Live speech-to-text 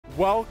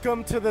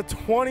Welcome to the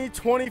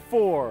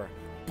 2024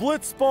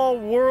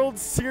 Blitzball World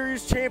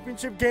Series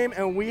Championship game,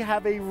 and we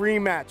have a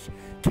rematch.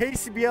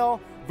 KCBL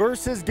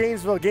versus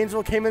Gainesville.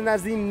 Gainesville came in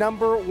as the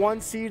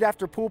 #1 seed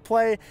after pool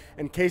play,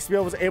 and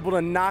KCBL was able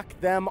to knock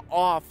them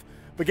off.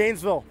 But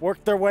Gainesville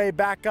worked their way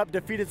back up,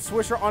 defeated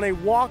Swisher on a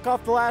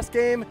walk-off the last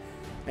game,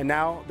 and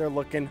now they're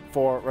looking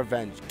for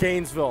revenge.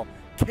 Gainesville,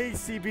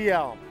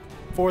 KCBL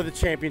for the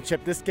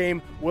championship. This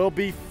game will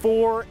be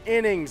 4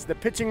 innings. The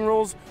pitching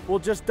rules will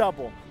just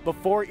double.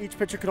 Before, each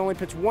pitcher could only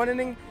pitch 1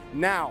 inning.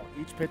 Now,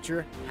 each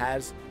pitcher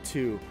has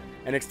 2.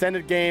 An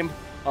extended game,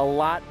 a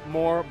lot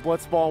more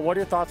blitzball. What are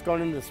your thoughts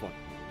going into this one?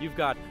 You've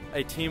got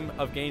a team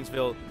of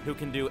Gainesville who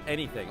can do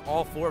anything.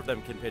 All 4 of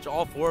them can pitch.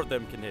 All 4 of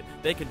them can hit.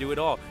 They can do it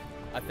all.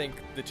 I think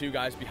the 2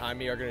 guys behind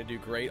me are going to do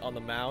great on the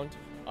mound.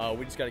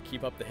 We just got to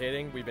keep up the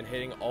hitting. We've been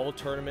hitting all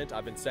tournament.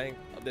 I've been saying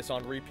this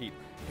on repeat.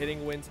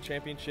 Hitting wins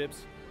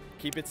championships.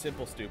 Keep it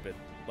simple, stupid.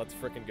 Let's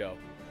frickin' go.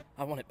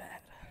 I want it bad.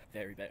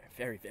 Very bad.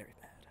 Very, very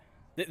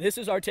bad. This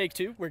is our take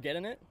 2. We're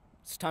getting it.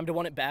 It's time to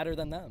want it badder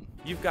than them.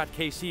 You've got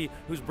KC,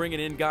 who's bringing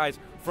in guys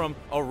from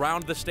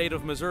around the state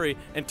of Missouri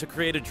and to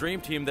create a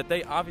dream team that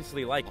they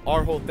obviously like.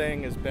 Our whole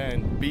thing has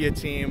been be a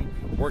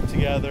team, work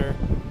together.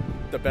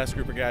 The best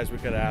group of guys we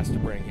could have asked to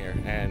bring here,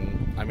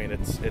 and I mean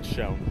it's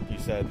shown. You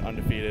said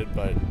undefeated,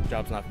 but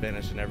job's not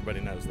finished, and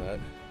everybody knows that.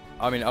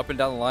 I mean, up and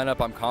down the lineup,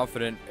 I'm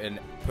confident in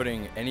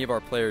putting any of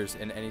our players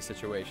in any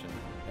situation,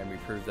 and we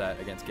proved that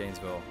against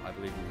Gainesville. I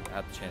believe we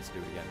have the chance to do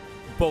it again.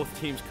 Both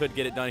teams could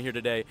get it done here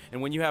today,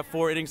 and when you have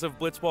 4 innings of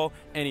blitzball,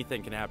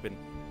 anything can happen.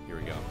 Here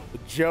we go.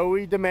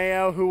 Joey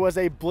DeMeo, who was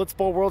a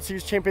Blitzball World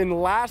Series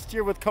champion last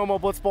year with Como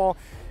Blitzball,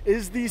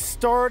 is the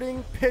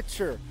starting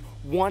pitcher.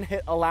 1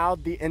 hit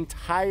allowed the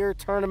entire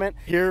tournament.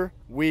 Here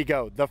we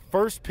go. The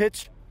first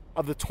pitch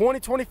of the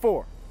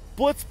 2024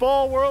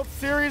 Blitzball World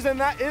Series,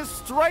 and that is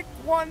strike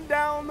 1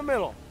 down the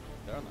middle.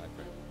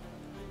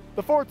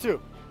 The 4-2.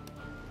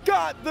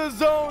 Got the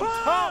zone,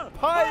 top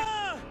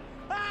pipe.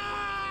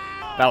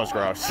 That was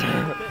gross.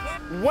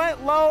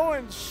 Went low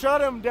and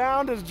shut him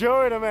down to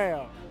Joey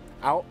DeMeo.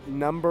 Out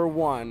number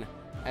 1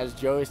 as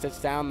Joey sits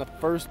down the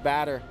first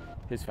batter.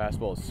 His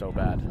fastball is so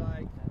bad.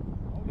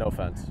 No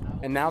offense.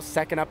 And now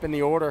second up in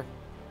the order,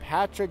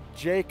 Patrick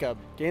Jacob.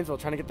 Gainesville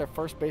trying to get their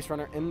first base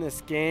runner in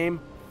this game.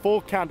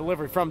 Full count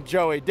delivery from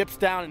Joey. Dips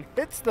down and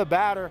hits the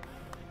batter.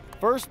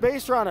 First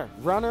base runner.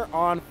 Runner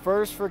on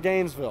first for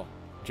Gainesville.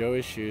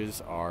 Joey's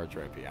shoes are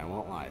drippy, I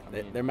won't lie.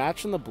 They're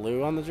matching the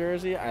blue on the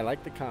jersey. I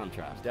like the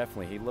contrast.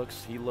 Definitely, he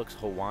looks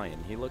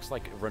Hawaiian. He looks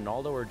like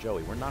Ronaldo or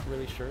Joey. We're not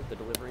really sure. The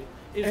delivery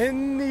is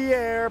in the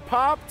air,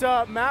 popped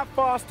up. Matt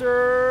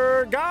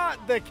Foster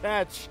got the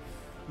catch.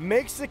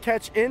 Makes the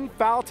catch in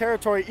foul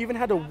territory. Even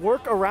had to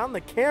work around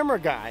the camera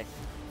guy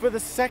for the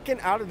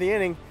second out of the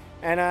inning.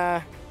 And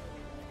I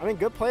mean,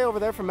 good play over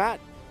there from Matt.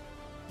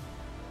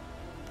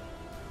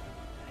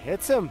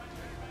 Hits him.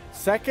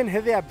 Second hit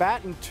of the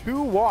at-bat and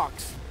 2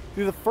 walks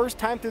through the first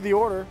time through the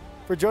order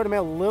for Joe DeMeo.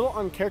 A little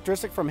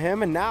uncharacteristic from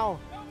him, and now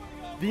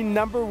the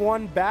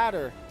 #1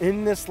 batter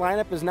in this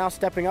lineup is now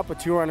stepping up with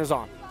 2 runners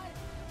on.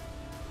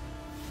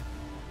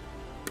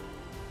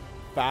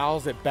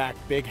 Fouls it back.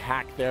 Big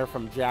hack there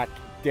from Jack.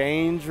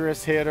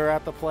 Dangerous hitter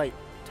at the plate.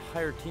 The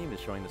entire team is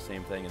showing the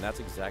same thing, and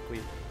that's exactly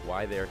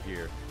why they're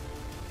here.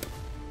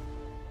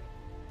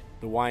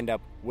 The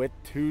windup with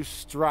 2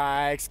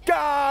 strikes.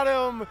 Got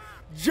him!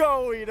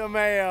 Joey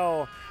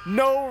DeMeo.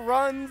 No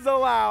runs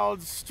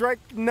allowed.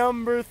 Strike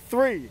number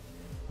 3.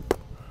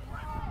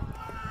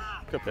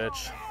 Good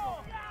pitch.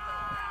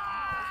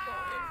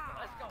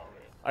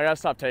 I gotta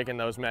stop taking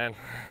those, man.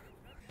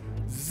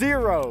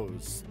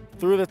 Zeros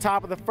through the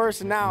top of the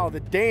first, and now the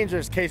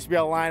dangerous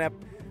KCBL lineup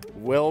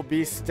will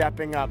be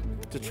stepping up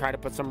to try to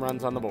put some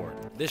runs on the board.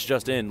 This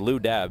just in, Lou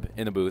Dab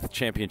in the booth,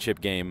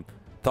 championship game.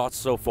 Thoughts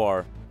so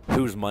far?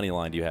 Whose money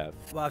line do you have?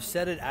 Well, I've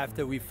said it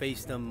after we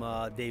faced them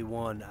day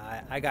 1.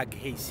 I got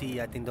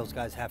KC. I think those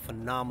guys have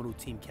phenomenal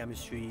team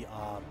chemistry.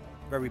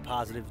 Very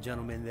positive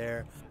gentlemen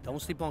there.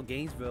 Don't sleep on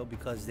Gainesville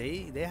because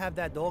they have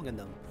that dog in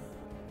them.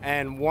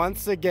 And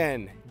once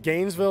again,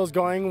 Gainesville is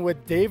going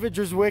with David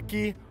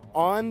Drzwicki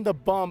on the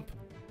bump.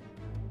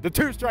 The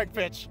 2-strike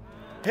pitch.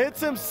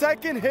 Hits him,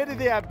 second hit of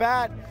the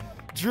at-bat.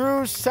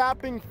 Drew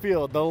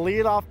Sappingfield, the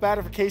leadoff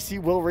batter for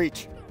KC, will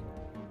reach.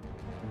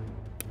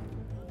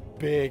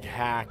 Big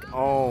hack.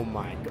 Oh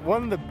my God.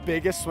 One of the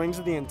biggest swings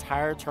of the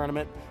entire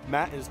tournament.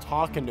 Matt is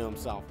talking to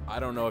himself. I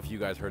don't know if you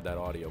guys heard that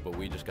audio, but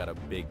we just got a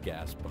big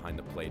gasp behind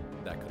the plate.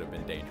 That could have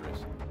been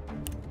dangerous.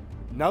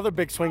 Another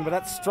big swing, but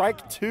that's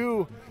strike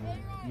 2.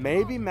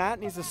 Maybe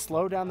Matt needs to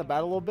slow down the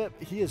bat a little bit.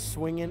 He is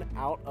swinging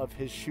out of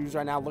his shoes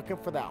right now, looking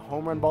for that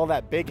home run ball,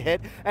 that big hit,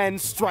 and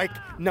strike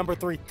number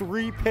 3.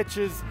 3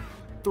 pitches,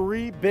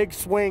 3 big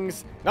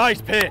swings.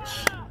 Nice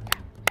pitch.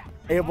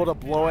 Able to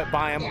blow it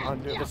by him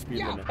under the speed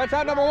limit. That's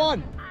out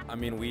 #1. I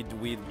mean,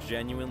 we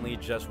genuinely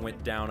just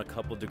went down a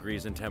couple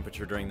degrees in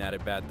temperature during that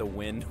at bat. The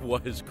wind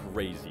was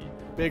crazy.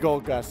 Big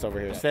old gusts over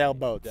here. Yeah,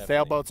 Sailboats. definitely.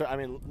 Sailboats are. I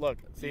mean, look.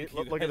 See,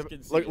 look at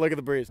the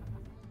look breeze.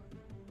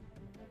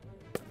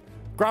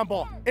 Ground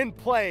ball in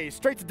play,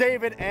 straight to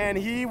David, and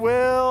he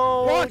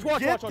will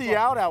get the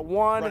out at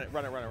 1. Run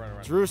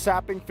it. Drew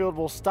Sappingfield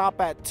will stop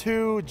at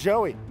 2.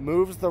 Joey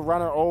moves the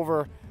runner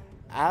over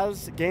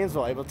as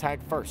Gainesville able to tag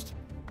first.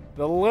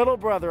 The little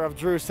brother of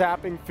Drew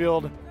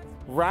Sappingfield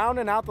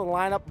rounding out the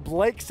lineup,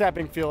 Blake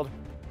Sappingfield.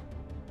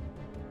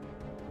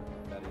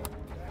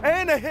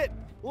 And a hit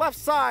left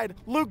side.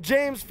 Luke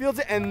James fields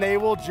it, and they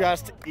will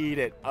just eat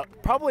it.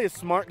 Probably a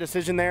smart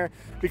decision there,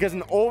 because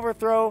an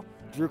overthrow,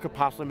 Drew could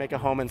possibly make a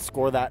home and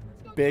score that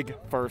big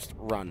first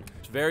run.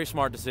 Very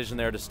smart decision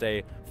there to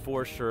stay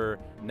for sure.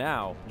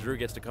 Now Drew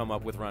gets to come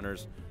up with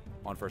runners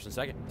on first and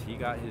second. He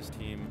got his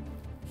team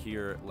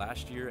here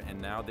last year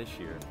and now this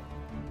year,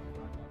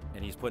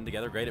 and he's putting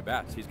together great at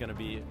bats. He's going to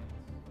be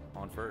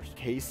on first.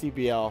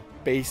 KCBL,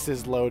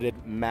 bases loaded,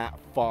 Matt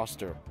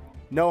Foster.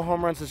 No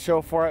home runs to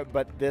show for it,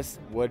 but this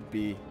would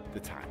be the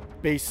time.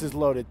 Bases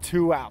loaded,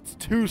 2 outs,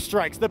 2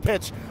 strikes, the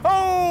pitch.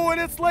 Oh, and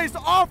it's laced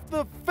off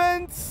the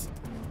fence,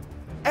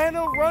 and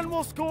a run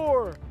will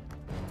score.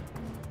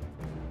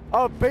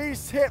 A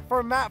base hit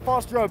for Matt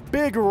Foster, a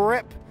big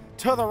rip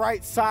to the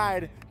right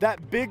side.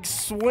 That big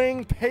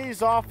swing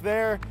pays off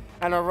there,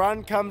 and a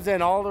run comes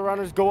in. All the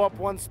runners go up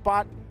 1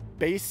 spot.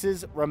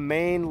 Bases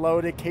remain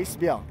loaded.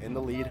 KCBL in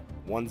the lead,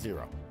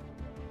 1-0.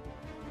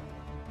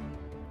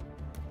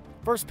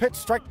 First pitch,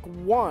 strike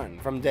 1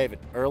 from David.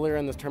 Earlier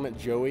in this tournament,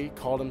 Joey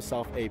called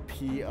himself a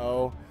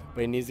PO,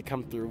 but he needs to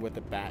come through with the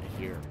bat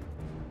here.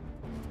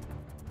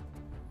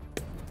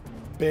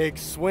 Big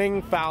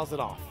swing, fouls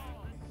it off.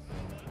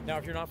 Now,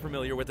 if you're not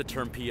familiar with the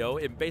term PO,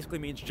 it basically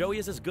means Joey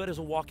is as good as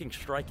a walking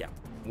strikeout.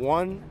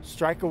 1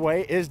 strike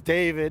away is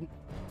David,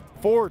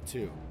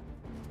 4-2.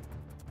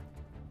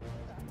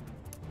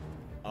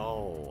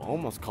 Oh,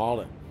 almost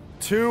called it.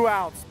 2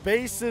 outs,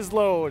 bases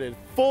loaded,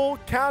 full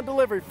count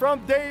delivery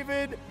from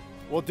David.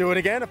 We'll do it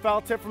again, a foul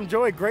tip from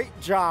Joey. Great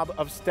job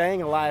of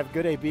staying alive.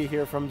 Good AB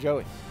here from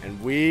Joey.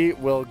 And we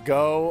will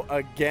go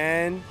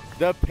again.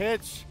 The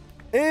pitch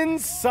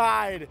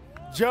inside.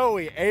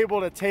 Joey able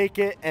to take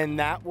it, and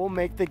that will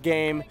make the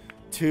game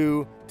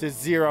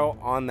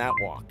 2-0 on that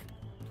walk.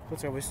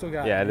 We still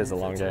got. Yeah, it is a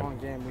long game. It's a long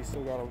game. We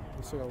still got a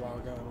while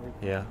going.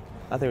 Yeah,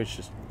 I think we should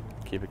just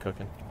keep it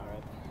cooking. All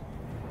right.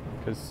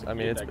 Because I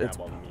mean, it's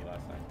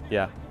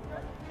yeah.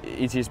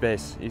 ET's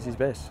base.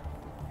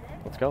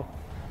 Let's go.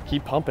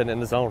 Keep pumping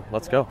in the zone.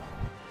 Let's go.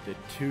 The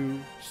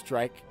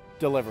 2-strike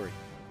delivery.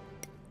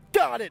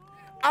 Got it!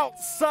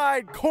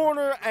 Outside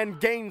corner, and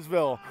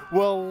Gainesville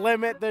will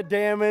limit the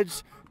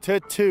damage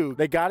to 2.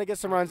 They got to get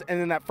some runs, and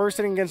then that first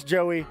inning against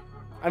Joey,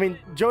 I mean,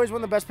 Joey's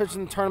one of the best pitchers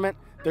in the tournament.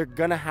 They're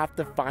going to have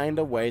to find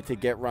a way to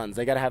get runs.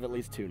 They got to have at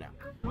least 2 now.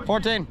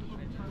 14.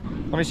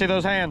 Let me see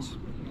those hands.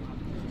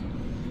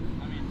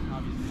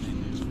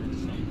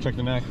 Check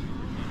the neck.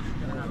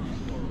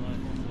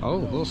 Oh, a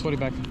little sweaty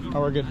back.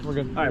 Oh, we're good. All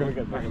right, we're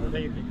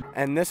good.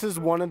 And this is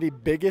one of the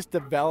biggest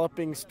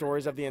developing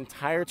stories of the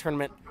entire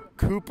tournament.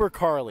 Cooper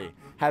Carley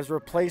has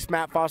replaced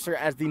Matt Foster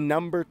as the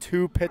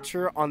 #2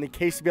 pitcher on the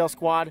KCBL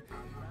squad,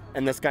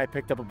 and this guy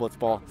picked up a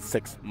blitzball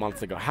 6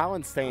 months ago. How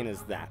insane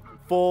is that?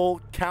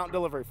 Full count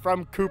delivery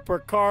from Cooper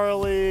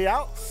Carley.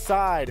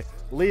 Outside,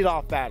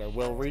 leadoff batter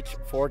will reach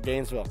for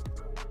Gainesville.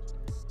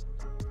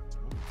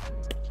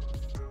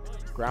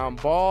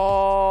 Ground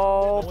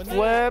ball,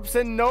 flips,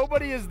 and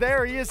nobody is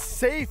there. He is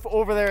safe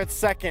over there at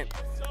second.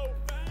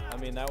 I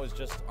mean, that was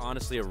just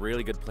honestly a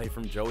really good play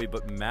from Joey,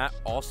 but Matt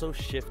also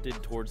shifted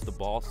towards the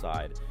ball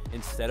side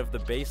instead of the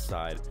base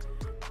side.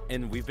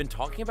 And we've been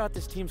talking about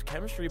this team's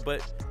chemistry,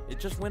 but it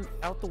just went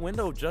out the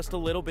window just a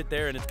little bit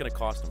there, and it's going to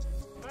cost him.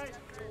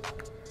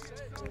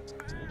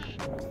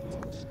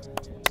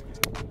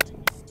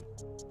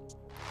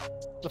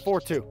 The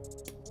 4-2.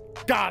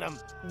 Got him.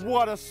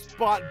 What a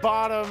spot.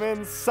 Bottom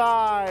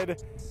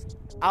inside.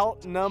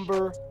 Out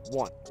number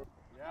 1.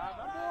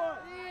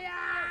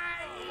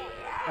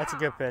 That's a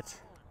good pitch.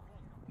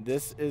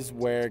 This is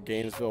where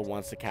Gainesville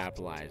wants to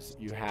capitalize.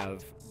 You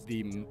have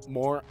the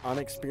more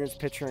unexperienced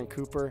pitcher in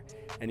Cooper,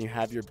 and you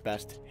have your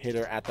best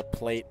hitter at the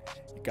plate.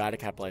 You got to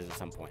capitalize at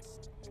some point.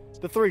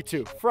 The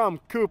 3-2 from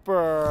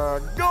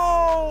Cooper.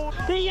 Goal!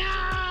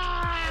 Yeah!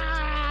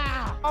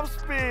 Off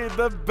speed,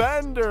 the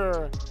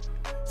bender.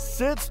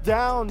 Sits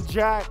down,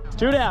 Jack.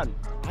 2 down.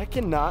 I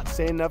cannot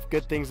say enough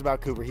good things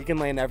about Cooper. He can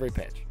land every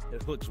pitch.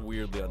 It looks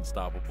weirdly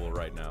unstoppable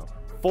right now.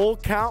 Full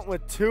count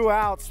with 2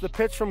 outs. The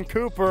pitch from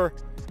Cooper.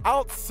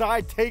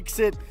 Outside takes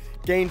it.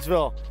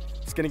 Gainesville.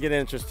 It's going to get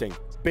interesting.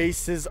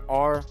 Bases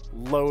are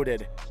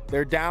loaded.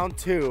 They're down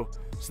 2.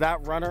 So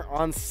that runner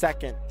on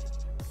second,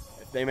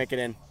 if they make it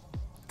in,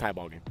 tie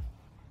ball game.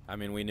 I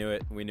mean, we knew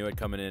it. We knew it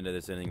coming into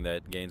this inning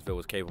that Gainesville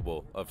was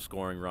capable of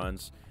scoring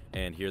runs,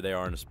 and here they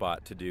are in a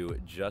spot to do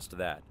just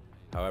that.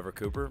 However,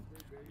 Cooper,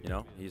 you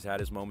know, he's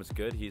had his moments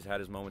good. He's had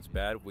his moments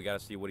bad. We got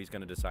to see what he's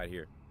going to decide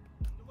here.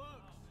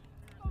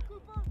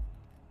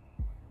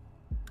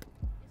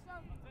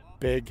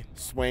 Big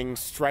swing,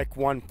 strike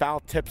 1, foul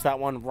tips that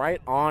one. Right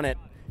on it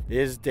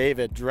is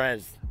David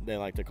Drez, they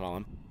like to call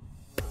him.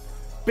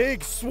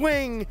 Big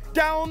swing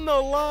down the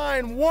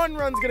line. 1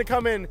 run's gonna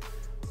come in.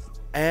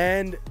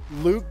 And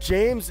Luke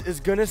James is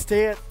gonna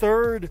stay at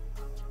third.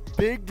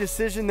 Big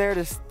decision there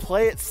to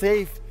play it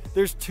safe.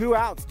 There's 2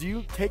 outs. Do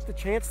you take the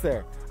chance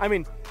there? I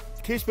mean,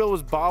 KCBL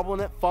was bobbling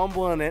it,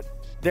 fumbling it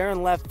there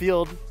in left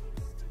field.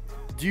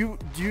 Do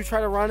you try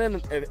to run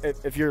in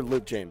if you're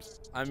Luke James?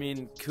 I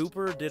mean,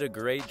 Cooper did a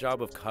great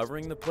job of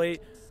covering the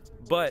plate,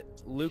 but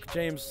Luke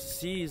James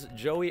sees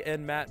Joey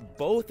and Matt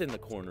both in the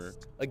corner,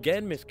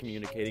 again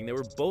miscommunicating. They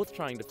were both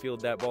trying to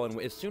field that ball, and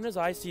as soon as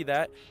I see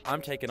that,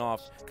 I'm taking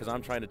off because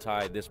I'm trying to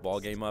tie this ball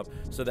game up.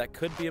 So that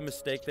could be a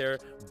mistake there,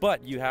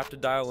 but you have to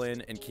dial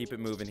in and keep it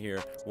moving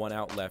here. 1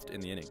 out left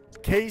in the inning.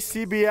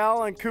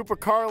 KCBL and Cooper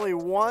Carley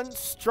 1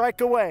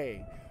 strike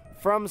away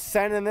from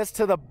sending this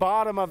to the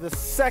bottom of the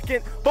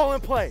 2nd. Ball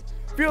in play,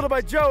 fielded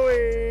by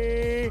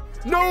Joey.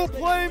 No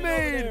play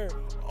made.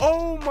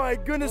 Oh my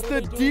goodness, the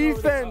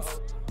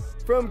defense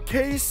from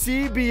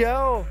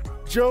KCBL.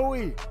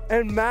 Joey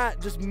and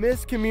Matt, just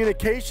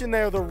miscommunication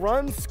there. The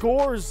run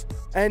scores,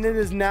 and it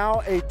is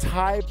now a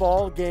tie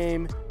ball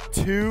game,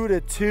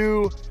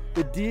 2-2.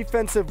 The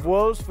defensive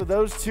woes for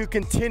those two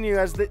continue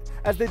as they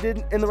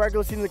did in the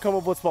regular season of the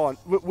Como Blitzball.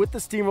 And with the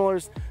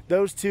Steamrollers,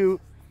 those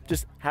two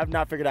just have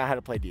not figured out how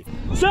to play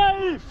defense.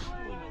 Safe!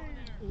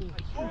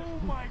 Oh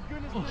my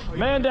goodness.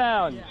 Man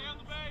down.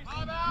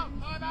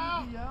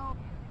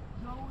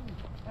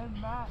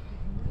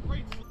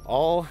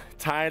 All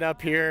tied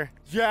up here.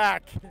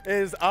 Jack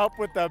is up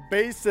with the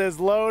bases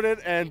loaded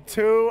and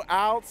 2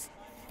 outs.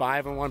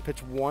 5-1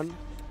 pitch, 1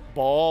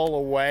 ball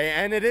away,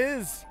 and it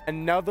is.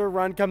 Another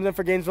run comes in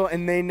for Gainesville,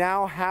 and they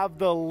now have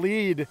the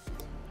lead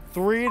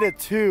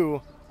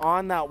 3-2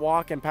 on that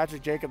walk. And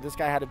Patrick Jacob, this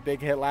guy had a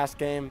big hit last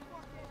game.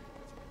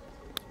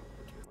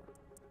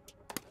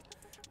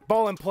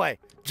 Ball in play.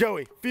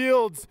 Joey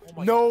fields.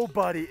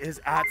 Nobody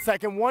is at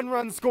second. 1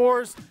 run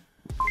scores.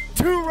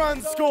 2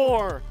 runs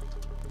score.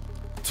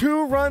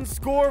 2 runs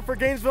score for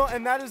Gainesville,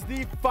 and that is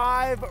the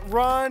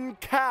 5-run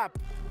cap.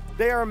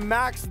 They are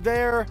maxed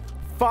there.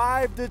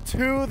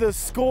 5-2 the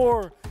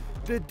score.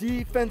 The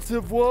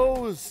defensive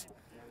woes.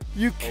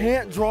 You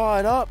can't draw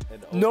it up.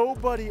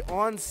 Nobody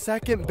on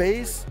second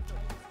base.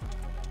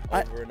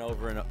 Over and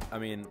over and I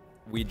mean,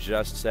 we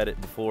just said it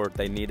before.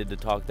 They needed to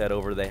talk that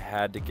over. They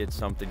had to get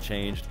something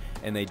changed,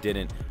 and they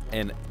didn't.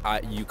 And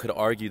you could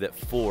argue that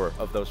 4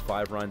 of those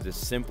 5 runs is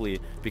simply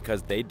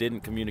because they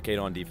didn't communicate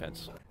on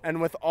defense. And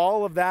with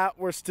all of that,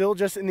 we're still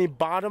just in the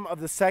bottom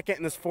of the 2nd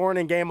in this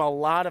 4-inning game. A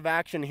lot of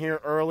action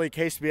here early.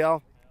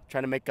 KCBL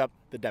trying to make up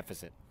the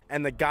deficit.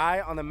 And the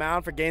guy on the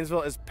mound for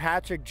Gainesville is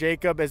Patrick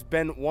Jacob. Has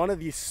been one of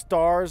the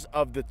stars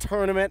of the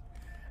tournament,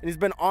 and he's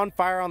been on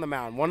fire on the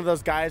mound. One of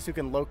those guys who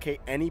can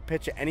locate any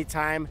pitch at any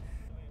time.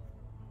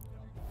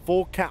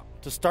 Full count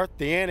to start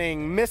the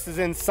inning. Misses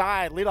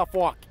inside. Leadoff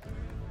walk.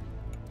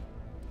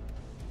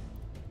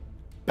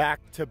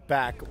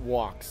 Back-to-back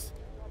walks.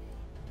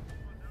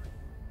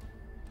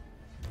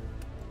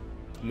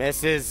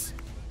 Misses.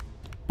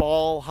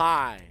 Ball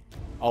high.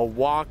 A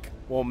walk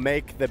will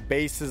make the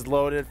bases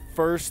loaded.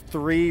 First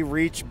 3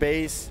 reach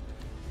base.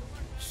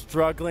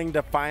 Struggling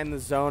to find the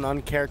zone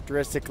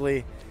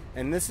uncharacteristically.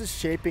 And this is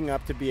shaping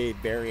up to be a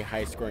very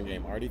high-scoring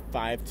game. Already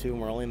 5-2,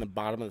 and we're only in the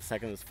bottom of the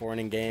 2nd of this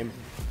 4-inning game.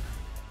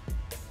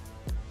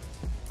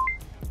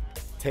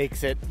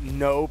 Takes it,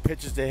 no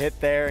pitches to hit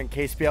there, and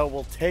KCBL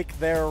will take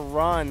their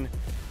run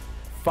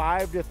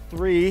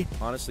 5-3.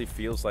 Honestly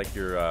feels like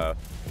you're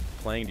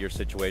playing to your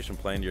situation,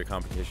 playing to your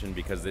competition,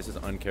 because this is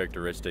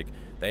uncharacteristic.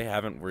 They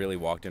haven't really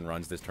walked in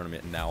runs this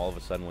tournament, and now all of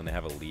a sudden when they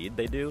have a lead,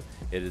 they do.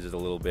 It is a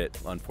little bit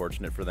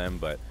unfortunate for them,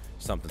 but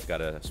something's got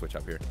to switch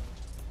up here.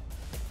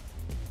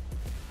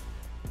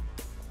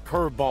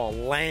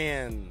 Curveball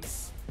lands.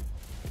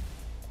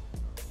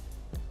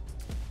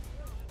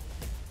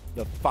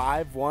 The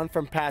 5-1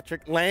 from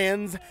Patrick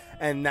lands,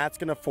 and that's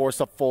going to force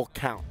a full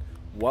count.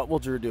 What will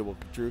Drew do? Will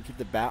Drew keep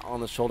the bat on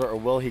the shoulder, or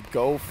will he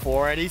go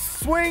for it? He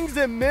swings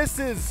and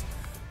misses.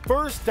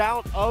 First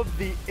out of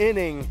the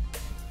inning.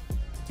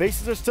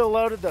 Bases are still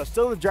loaded, though.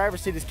 Still in the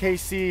driver's seat is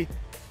KC.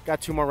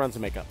 Got 2 more runs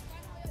to make up.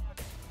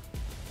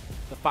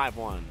 The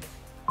 5-1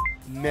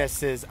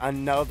 misses.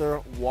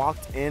 Another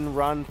walked-in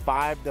run,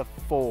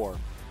 5-4.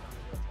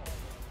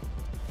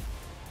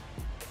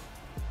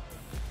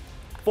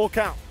 Full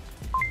count.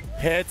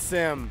 Hits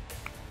him.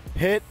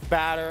 Hit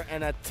batter,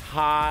 and a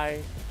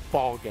tie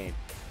ball game.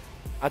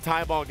 A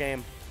tie ball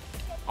game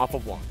off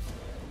of walks.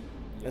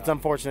 Yeah. It's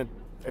unfortunate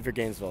if you're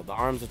Gainesville. The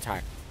arms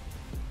attack.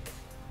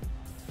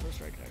 First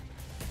strike there.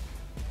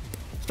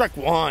 Strike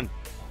 1.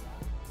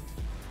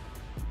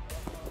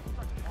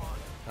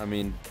 I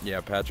mean,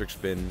 yeah, Patrick's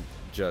been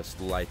just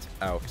lights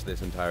out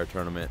this entire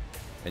tournament,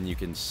 and you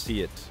can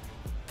see it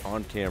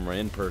on camera,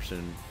 in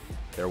person.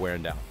 They're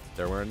wearing down.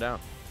 They're wearing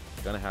down.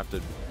 Gonna have to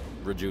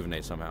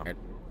rejuvenate somehow.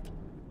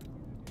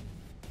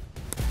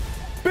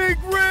 Big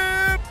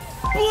rip!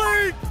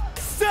 Blake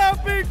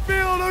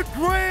Sappingfield, a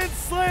grand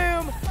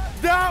slam!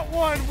 That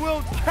one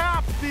will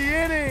cap the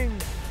inning.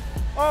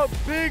 A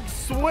big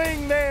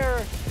swing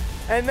there,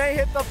 and they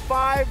hit the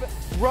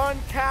 5-run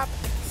cap.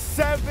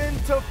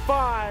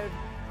 7-5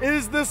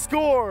 is the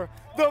score.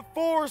 The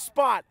 4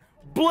 spot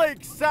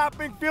Blake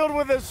Sappingfield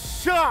with a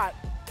shot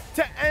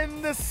to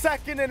end the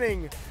second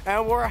inning.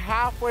 And we're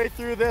halfway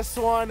through this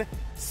one,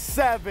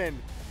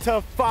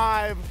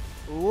 7-5.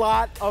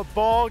 Lot of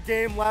ball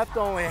game left,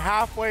 only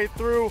halfway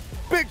through.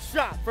 Big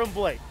shot from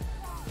Blake.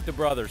 The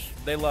brothers,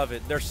 they love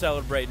it. They're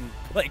celebrating.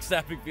 Blake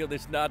Sappingfield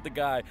is not the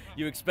guy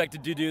you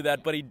expected to do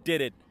that, but he did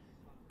it.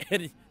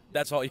 And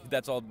that's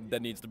all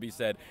that needs to be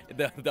said.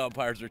 The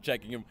umpires are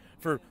checking him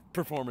for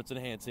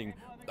performance-enhancing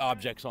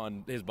objects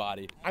on his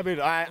body. I mean,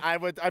 I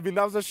mean,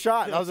 that was a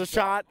shot. That was a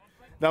shot.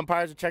 The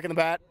umpires are checking the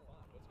bat.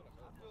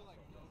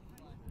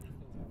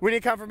 We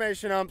need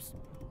confirmation, umps.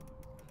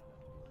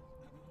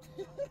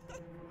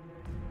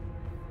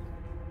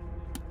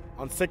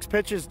 On 6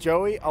 pitches,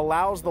 Joey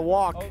allows the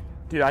walk.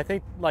 Dude, I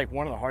think like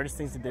one of the hardest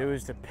things to do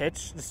is to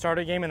pitch the start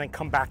of a game and then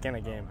come back in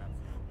a game.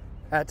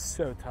 That's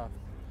so tough.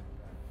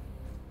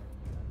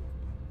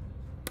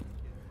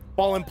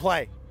 Ball in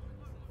play.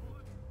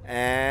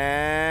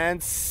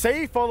 And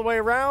safe all the way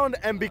around.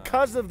 And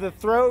because of the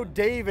throw,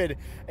 David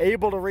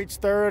able to reach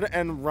third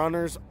and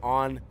runners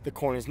on the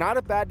corners. Not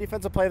a bad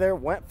defensive play there.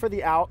 Went for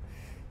the out.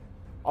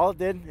 All it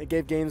did, it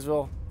gave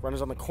Gainesville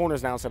runners on the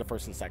corners now instead of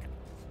first and second.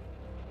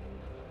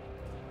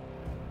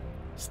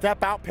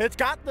 Step out pitch,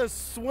 got the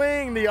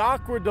swing. The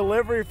awkward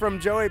delivery from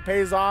Joey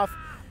pays off.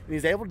 And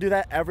he's able to do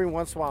that every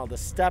once in a while. To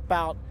step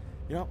out,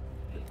 you know,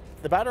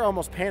 the batter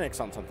almost panics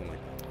on something like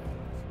that.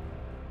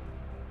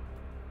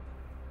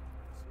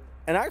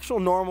 An actual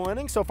normal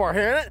inning so far.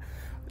 Hearing it.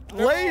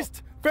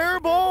 Laced, fair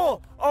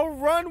ball. A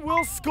run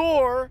will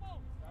score.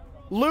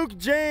 Luke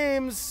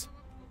James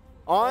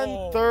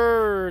on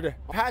third.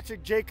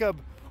 Patrick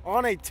Jacob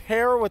on a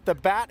tear with the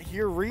bat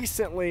here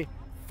recently.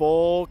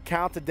 Full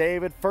count to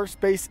David. First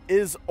base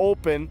is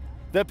open.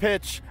 The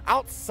pitch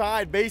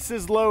outside,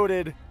 bases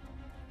loaded.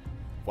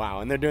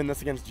 Wow, and they're doing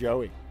this against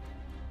Joey.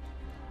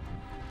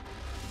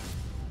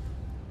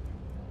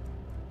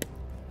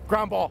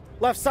 Ground ball,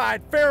 left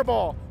side, fair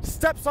ball.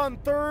 Steps on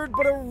third,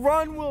 but a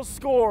run will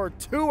score.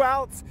 2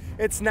 outs.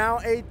 It's now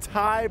a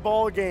tie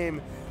ball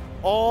game.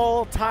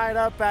 All tied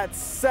up at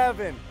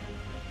 7.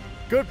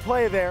 Good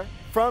play there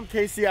from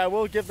KC. I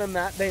will give them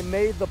that. They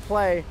made the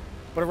play,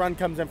 but a run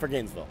comes in for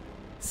Gainesville.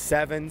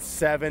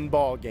 7-7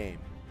 ball game.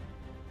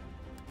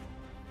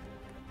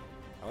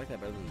 I like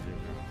that better than 0.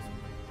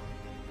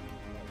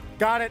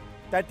 Got it.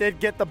 That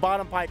did get the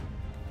bottom pipe.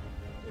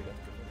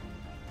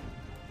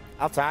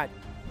 Outside.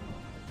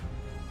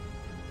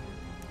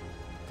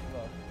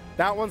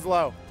 That one's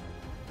low.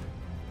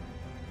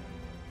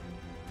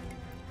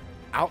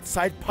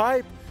 Outside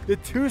pipe. The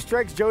 2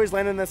 strikes Joey's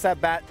landing this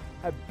at bat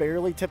have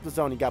barely tipped the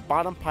zone. He got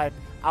bottom pipe,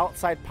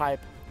 outside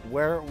pipe.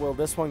 Where will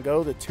this one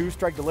go? The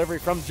 2-strike delivery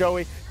from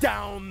Joey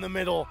down the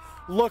middle.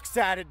 Looks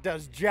at it,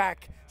 does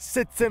Jack.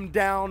 Sits him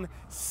down.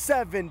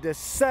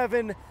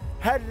 7-7.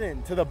 Headed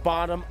into the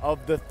bottom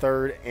of the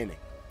 3rd inning.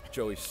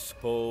 Joey's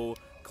so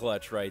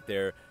clutch right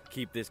there.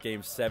 Keep this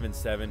game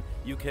 7-7.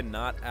 You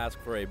cannot ask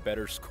for a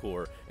better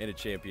score in a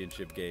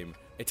championship game.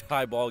 A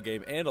tie ball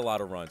game and a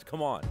lot of runs.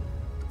 Come on.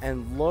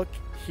 And look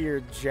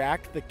here,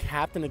 Jack, the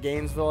captain of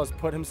Gainesville, has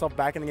put himself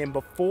back in the game.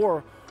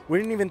 Before, we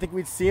didn't even think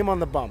we'd see him on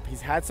the bump.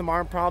 He's had some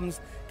arm problems,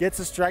 gets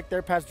a strike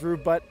there past Drew,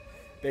 but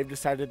they've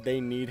decided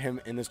they need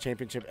him in this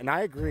championship. And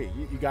I agree,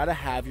 you got to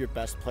have your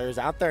best players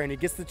out there, and he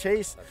gets the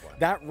chase.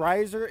 That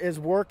riser is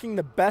working,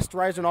 the best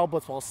riser in all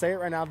Blitzball. I'll say it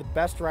right now, the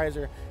best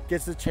riser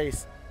gets the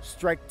chase.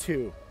 Strike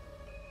 2.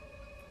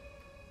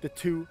 The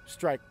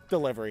 2-strike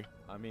delivery.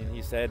 I mean,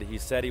 he said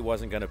he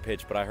wasn't going to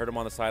pitch, but I heard him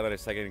on the sideline a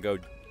second ago.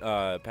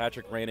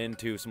 Patrick ran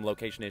into some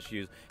location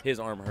issues, his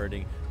arm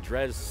hurting.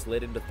 Drez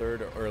slid into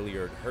third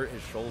earlier, hurt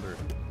his shoulder.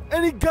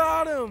 And he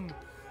got him!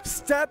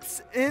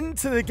 Steps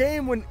into the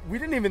game when we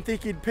didn't even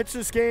think he'd pitch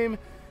this game.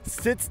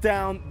 Sits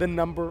down the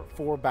number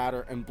 4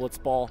 batter in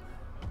Blitzball.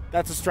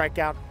 That's a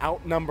strikeout,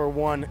 out number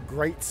 1.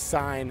 Great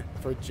sign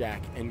for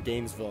Jack in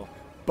Gainesville.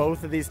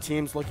 Both of these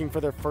teams looking for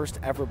their first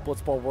ever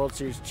Blitzball World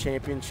Series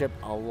championship.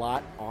 A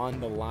lot on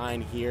the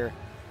line here.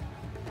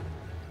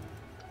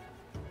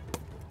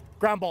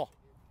 Ground ball.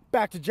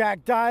 Back to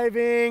Jack,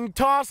 diving,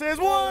 tosses,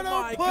 what a play! Oh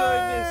my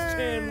goodness,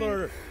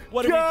 Chandler.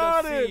 What did we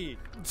just see?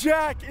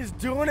 Jack is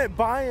doing it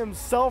by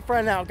himself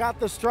right now. Got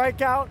the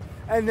strikeout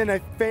and then a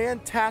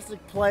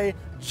fantastic play,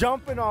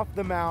 jumping off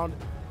the mound.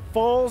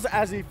 Falls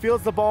as he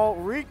fields the ball,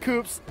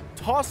 recoups,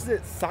 tosses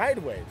it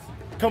sideways.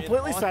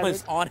 Completely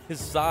sideways. On his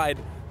side.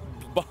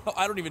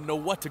 I don't even know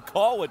what to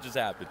call what just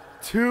happened.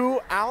 2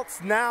 outs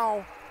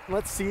now.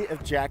 Let's see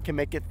if Jack can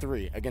make it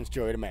 3 against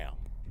Joey DeMayo.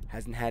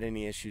 Hasn't had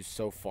any issues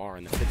so far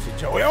in the pitch to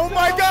Joey. Oh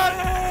my God!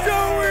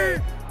 Joey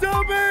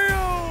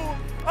DeMayo!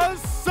 A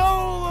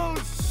solo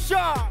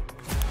shot!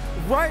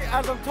 Right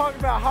as I'm talking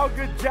about how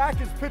good Jack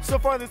has pitched so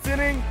far this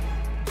inning,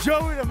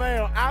 Joey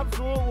DeMayo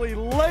absolutely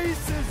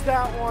laces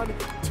that one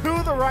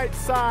to the right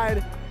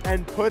side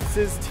and puts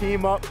his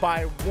team up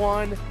by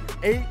 1.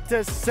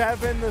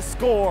 8-7 the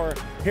score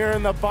here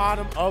in the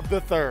bottom of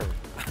the 3rd.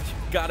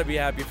 got to be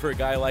happy for a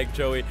guy like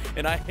Joey.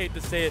 And I hate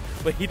to say it,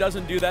 but he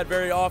doesn't do that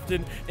very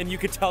often. And you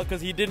could tell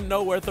because he didn't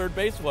know where third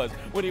base was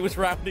when he was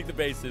rounding the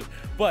bases.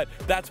 But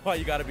that's why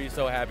you got to be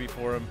so happy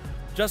for him.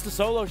 Just a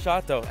solo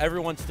shot, though.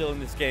 Everyone's still in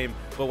this game.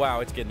 But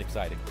wow, it's getting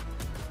exciting.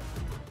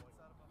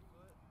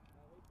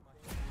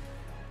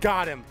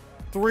 Got him.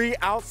 3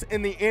 outs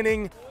in the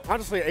inning.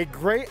 Honestly, a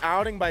great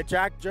outing by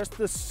Jack. Just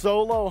the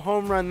solo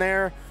home run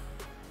there.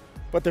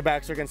 But their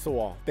backs are against the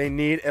wall. They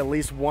need at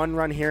least 1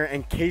 run here,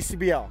 and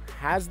KCBL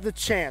has the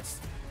chance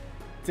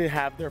to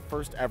have their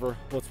first ever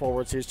Blitzball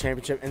World Series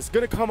Championship. And it's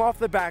going to come off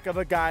the back of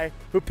a guy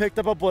who picked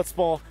up a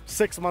Blitzball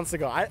 6 months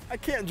ago. I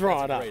can't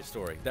draw it up. That's a great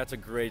story. That's a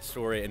great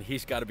story, and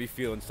he's got to be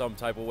feeling some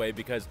type of way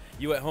because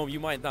you at home, you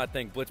might not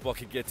think Blitzball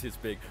could get this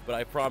big, but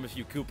I promise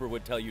you Cooper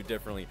would tell you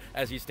differently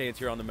as he stands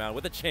here on the mound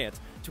with a chance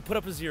to put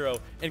up a 0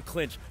 and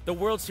clinch the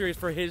World Series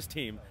for his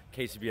team,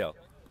 KCBL.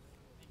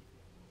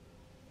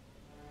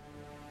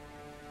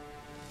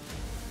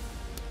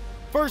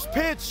 First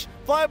pitch,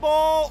 fly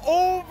ball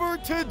over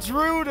to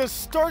Drew to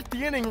start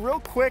the inning real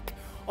quick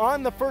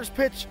on the first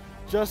pitch.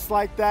 Just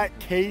like that,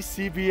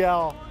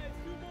 KCBL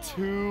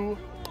 2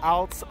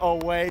 outs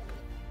away.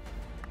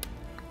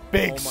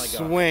 Big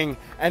swing.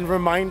 And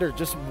reminder,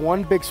 just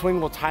 1 big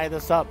swing will tie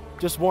this up.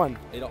 Just 1.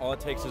 All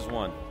it takes is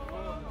 1.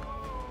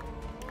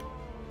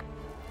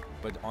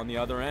 But on the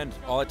other end,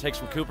 all it takes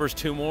from Cooper is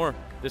 2 more.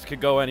 This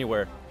could go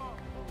anywhere.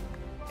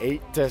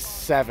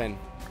 8-7.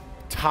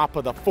 Top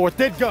of the 4th.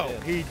 Did go.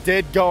 He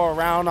did go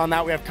around on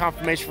that. We have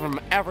confirmation from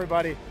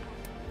everybody.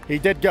 He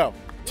did go.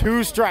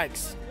 2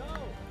 strikes.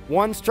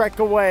 1 strike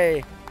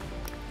away.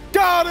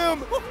 Got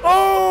him!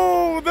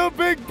 Oh, the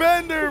big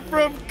bender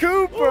from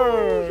Cooper.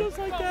 Oh, just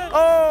like that.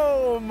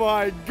 Oh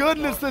my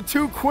goodness, the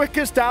 2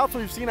 quickest outs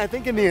we've seen, I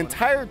think, in the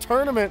entire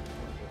tournament.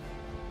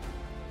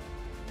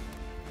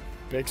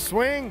 Big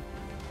swing.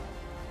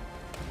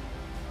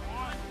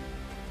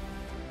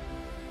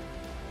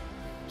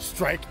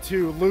 Strike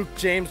 2, Luke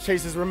James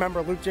chases.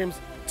 Remember, Luke James,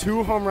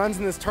 2 home runs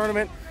in this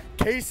tournament.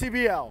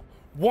 KCBL,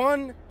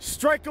 1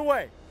 strike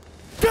away.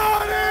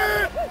 Got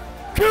it!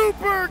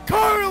 Cooper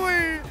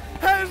Carley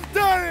has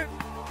done it!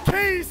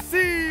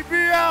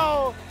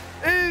 KCBL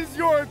is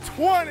your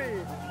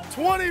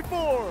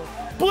 2024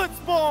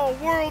 Blitzball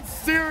World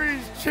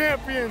Series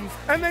champions.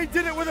 And they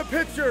did it with a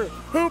pitcher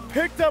who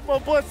picked up a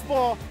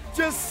Blitzball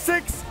just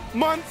 6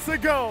 months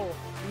ago.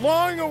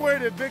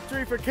 Long-awaited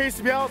victory for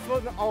KCBL. It's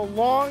been a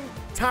long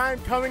time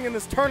coming in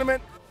this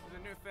tournament. It's a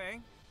new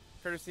thing,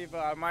 courtesy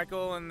of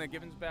Michael and the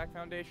Givens Back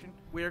Foundation.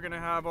 We are going to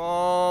have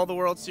all the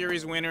World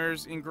Series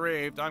winners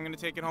engraved. I'm going to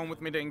take it home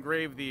with me to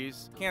engrave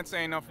these. Can't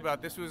say enough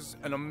about this. Was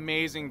an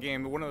amazing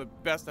game, one of the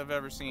best I've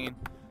ever seen.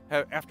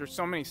 After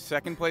so many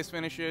second-place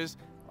finishes,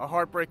 a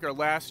heartbreaker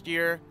last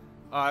year,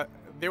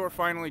 they were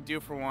finally due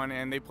for one,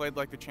 and they played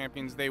like the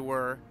champions they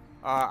were.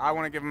 I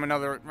want to give them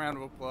another round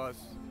of applause.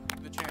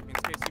 The champions,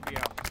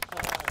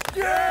 KCBL.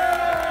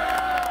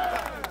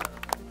 Yeah!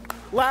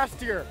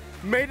 Last year,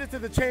 made it to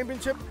the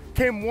championship,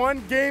 came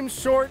 1 game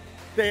short.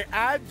 They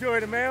add Joey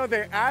DeMeo,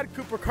 they add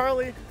Cooper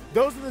Carley.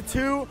 Those are the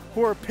 2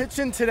 who are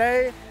pitching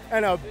today.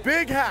 And a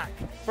big hack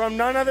from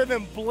none other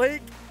than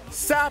Blake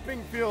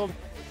Sappingfield.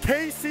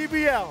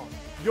 KCBL,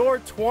 your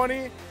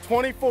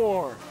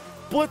 2024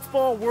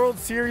 Blitzball World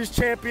Series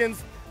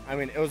champions. I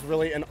mean, it was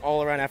really an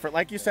all-around effort,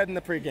 like you said in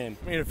the pregame.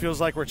 I mean, it feels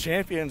like we're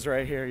champions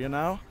right here, you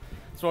know?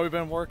 It's what we've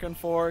been working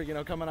for, you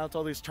know, coming out to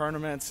all these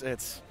tournaments.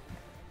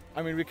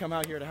 I mean, we come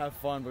out here to have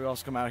fun, but we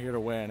also come out here to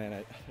win, and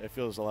it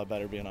feels a lot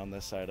better being on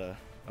this side of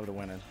the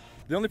winning.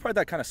 The only part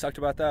that kind of sucked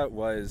about that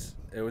was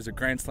it was a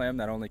grand slam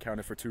that only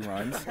counted for 2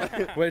 runs,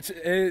 which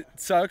it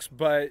sucks,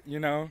 but, you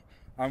know,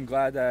 I'm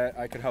glad that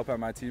I could help out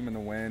my team in the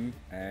win,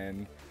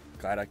 and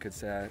glad I could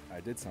say I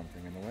did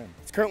something in the win.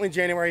 It's currently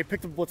January. He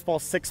picked up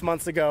Blitzball 6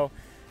 months ago,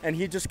 and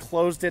he just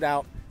closed it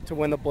out to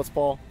win the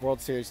Blitzball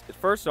World Series.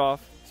 First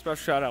off, special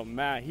shout out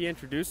Matt. He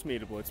introduced me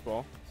to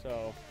Blitzball,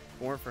 so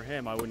if it weren't for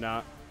him, I would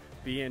not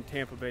be in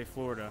Tampa Bay,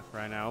 Florida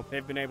right now.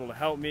 They've been able to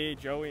help me,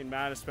 Joey and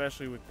Matt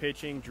especially, with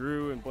pitching,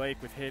 Drew and Blake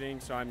with hitting.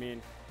 So I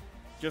mean,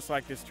 just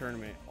like this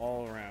tournament,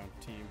 all around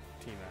team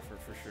effort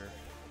for sure.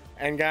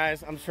 And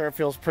guys, I'm sure it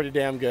feels pretty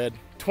damn good.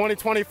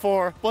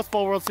 2024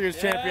 Blitzball World Series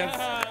champions.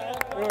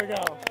 Here we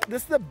go.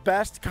 This is the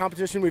best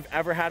competition we've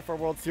ever had for a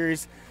World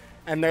Series,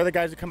 and they're the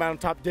guys who come out on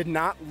top. Did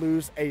not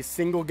lose a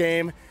single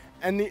game,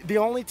 and the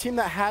only team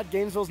that had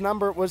Gainesville's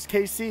number was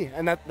KC,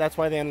 and that's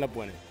why they ended up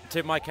winning.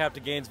 Tip my cap to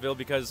Gainesville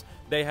because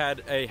they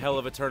had a hell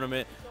of a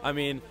tournament. I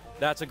mean,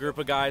 that's a group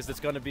of guys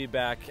that's going to be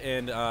back,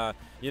 and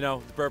you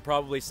know, they're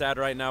probably sad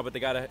right now, but they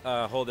got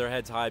to hold their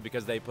heads high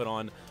because they put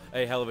on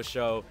a hell of a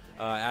show,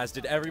 as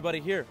did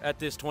everybody here at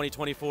this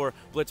 2024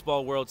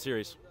 Blitzball World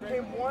Series.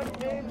 Came 1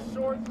 game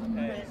short.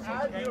 They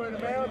add Joey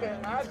DeMeo, they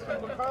add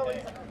Cooper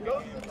Carley.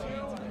 Goes to 2.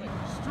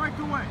 Strike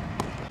away.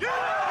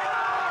 Yeah!